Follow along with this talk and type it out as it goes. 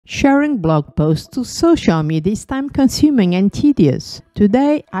Sharing blog posts to social media is time-consuming and tedious.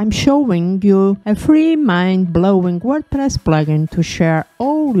 Today, I'm showing you a free mind-blowing WordPress plugin to share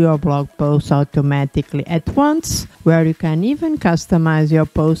all your blog posts automatically at once, where you can even customize your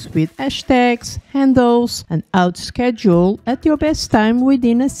posts with hashtags, handles, and out schedule at your best time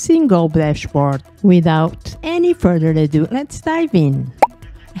within a single dashboard. Without any further ado, let's dive in.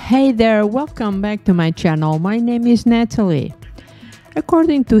 Hey there, welcome back to my channel. My name is Natalie.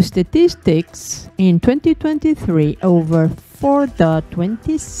 According to statistics, in 2023, over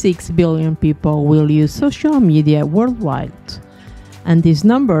 4.26 billion people will use social media worldwide. And this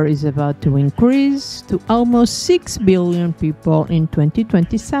number is about to increase to almost 6 billion people in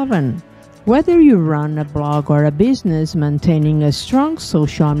 2027. Whether you run a blog or a business, maintaining a strong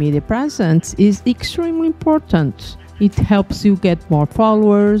social media presence is extremely important. It helps you get more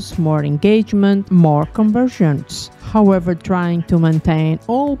followers, more engagement, more conversions. However, trying to maintain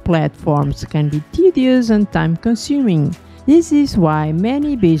all platforms can be tedious and time-consuming. This is why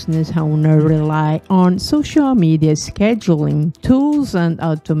many business owners rely on social media scheduling tools and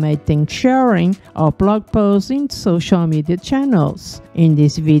automating sharing of blog posts in social media channels. In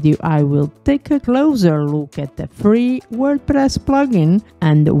this video, I will take a closer look at the free WordPress plugin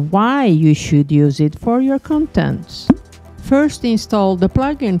and why you should use it for your content. First, install the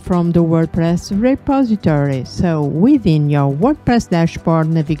plugin from the WordPress repository. So within your WordPress dashboard,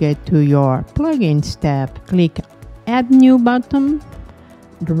 navigate to your Plugins tab, click Add New button,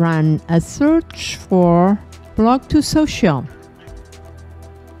 run a search for Blog to Social.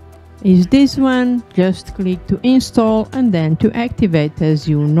 Is this one? Just click to install and then to activate as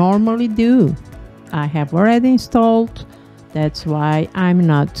you normally do. I have already installed, that's why I'm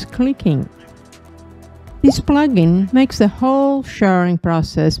not clicking. This plugin makes the whole sharing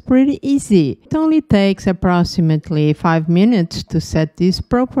process pretty easy. It only takes approximately 5 minutes to set this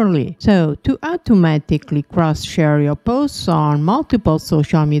properly. So, to automatically cross-share your posts on multiple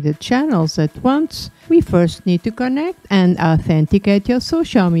social media channels at once, we first need to connect and authenticate your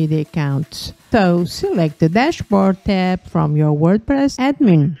social media accounts. So, select the Dashboard tab from your WordPress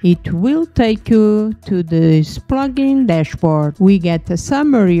admin. It will take you to this plugin dashboard. We get a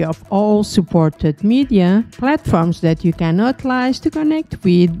summary of all supported media platforms that you can utilize to connect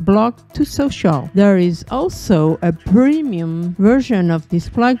with Blog to Social. There is also a premium version of this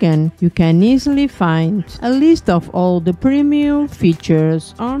plugin. You can easily find a list of all the premium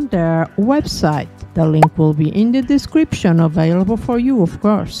features on their website. The link will be in the description, available for you, of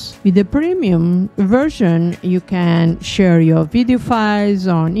course. With the premium version, you can share your video files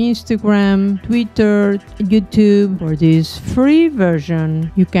on Instagram, Twitter, YouTube. For this free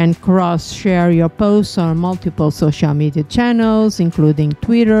version, you can cross-share your posts on multiple social media channels, including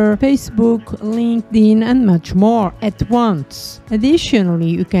Twitter, Facebook, LinkedIn, and much more at once. Additionally,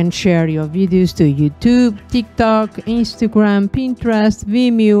 you can share your videos to YouTube, TikTok, Instagram, Pinterest,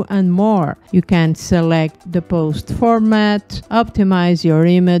 Vimeo, and more. You can select the post format, optimize your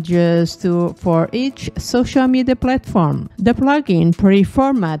images for each social media platform. The plugin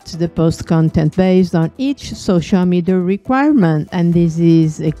pre-formats the post content based on each social media requirement, and this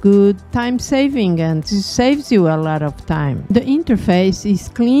is a good time saving and saves you a lot of time. The interface is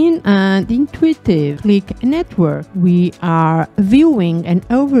clean and intuitive. Click Network. We are viewing an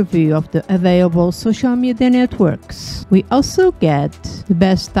overview of the available social media networks. We also get the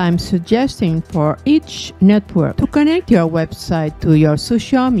best time suggestion for each network to connect your website to your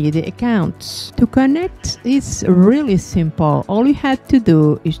social media accounts. To connect is really simple. All you have to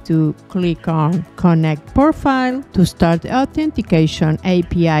do is to click on Connect Profile to start the authentication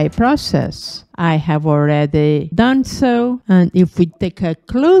API process. I have already done so, and if we take a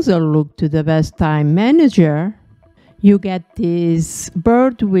closer look to the Best Time Manager, you get this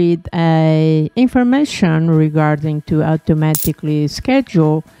bird with information regarding to automatically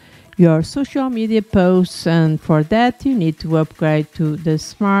schedule your social media posts, and for that you need to upgrade to the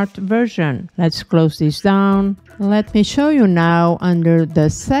smart version. Let's close this down. Let me show you now under the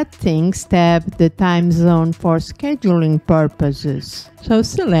Settings tab the time zone for scheduling purposes. So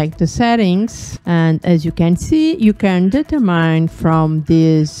select the settings, and as you can see, you can determine from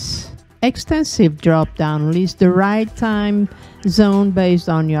this extensive drop-down list the right time zone based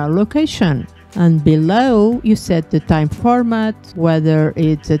on your location. And below, you set the time format, whether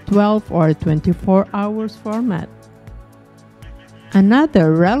it's a 12 or a 24 hours format.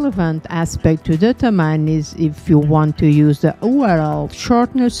 Another relevant aspect to determine is if you want to use the URL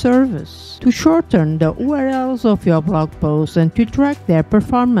shortener service to shorten the URLs of your blog posts and to track their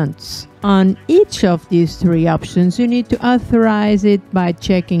performance. On each of these three options, you need to authorize it by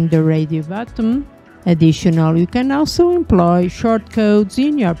checking the radio button Additionally, you can also employ shortcodes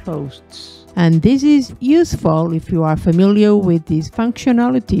in your posts. And this is useful if you are familiar with this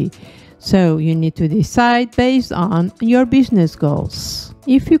functionality. So you need to decide based on your business goals.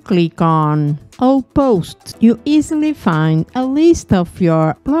 If you click on All Posts, you easily find a list of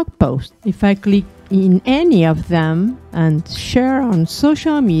your blog posts. If I click in any of them and share on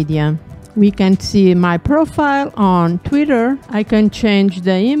social media, we can see my profile on Twitter. I can change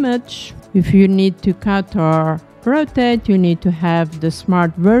the image. If you need to cut or rotate, you need to have the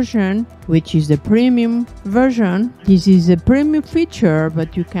smart version, which is the premium version. This is a premium feature,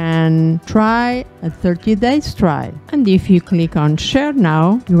 but you can try a 30-day trial. And if you click on share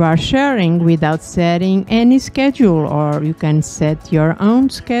now, you are sharing without setting any schedule, or you can set your own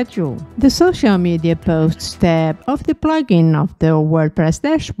schedule. The social media posts tab of the plugin of the WordPress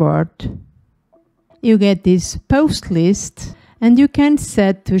dashboard, you get this post list, and you can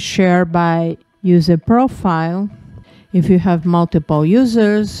set to share by user profile, if you have multiple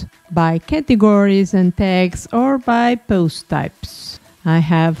users, by categories and tags, or by post types. I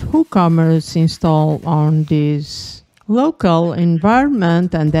have WooCommerce installed on this local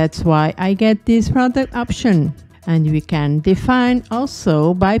environment, and that's why I get this product option. And we can define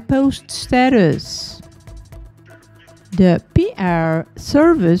also by post status. The PR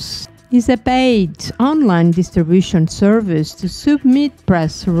service is a paid online distribution service to submit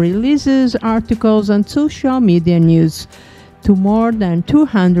press releases, articles, and social media news to more than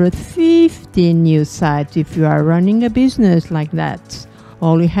 250 news sites if you are running a business like that.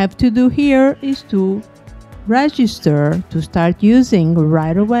 All you have to do here is to register to start using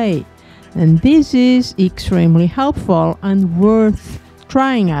right away. And this is extremely helpful and worth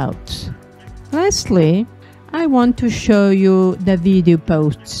trying out. Lastly, I want to show you the video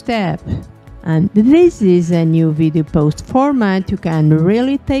posts tab. And this is a new video post format you can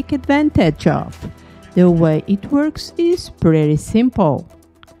really take advantage of. The way it works is pretty simple.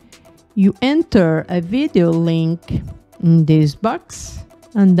 You enter a video link in this box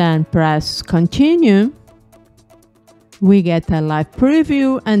and then press continue. We get a live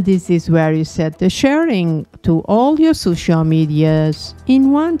preview, and this is where you set the sharing to all your social medias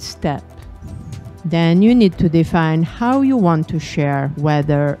in one step. Then you need to define how you want to share,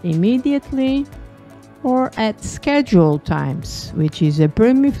 whether immediately or at scheduled times, which is a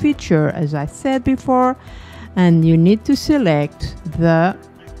premium feature, as I said before, and you need to select the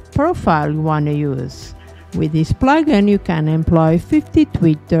profile you want to use. With this plugin, you can employ 50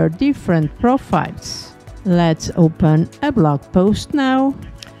 Twitter different profiles. Let's open a blog post now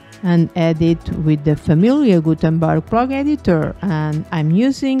and edit with the familiar Gutenberg blog editor, and I'm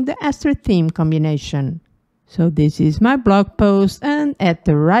using the Astra theme combination. So this is my blog post, and at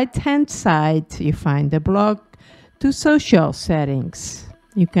the right hand side you find the blog to social settings.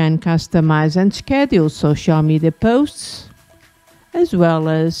 You can customize and schedule social media posts as well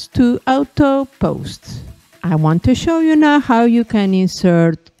as to auto posts. I want to show you now how you can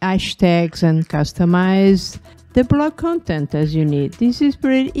insert hashtags and customize the blog content as you need. This is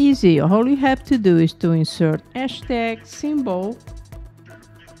pretty easy. All you have to do is to insert hashtag symbol,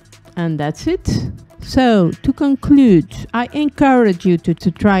 and that's it. So, to conclude, I encourage you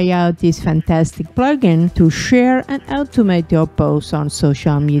to try out this fantastic plugin to share and automate your posts on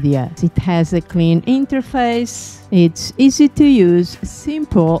social media. It has a clean interface, it's easy to use,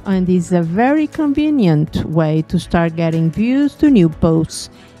 simple, and is a very convenient way to start getting views to new posts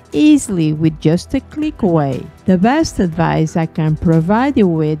easily with just a click away. The best advice I can provide you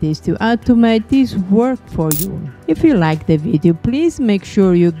with is to automate this work for you. If you like the video, please make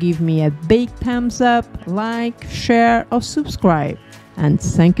sure you give me a big thumbs up, like, share or subscribe. And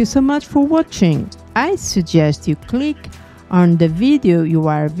thank you so much for watching. I suggest you click on the video you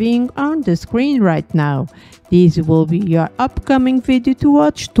are viewing on the screen right now. This will be your upcoming video to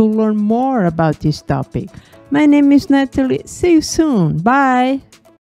watch to learn more about this topic. My name is Natalie. See you soon. Bye.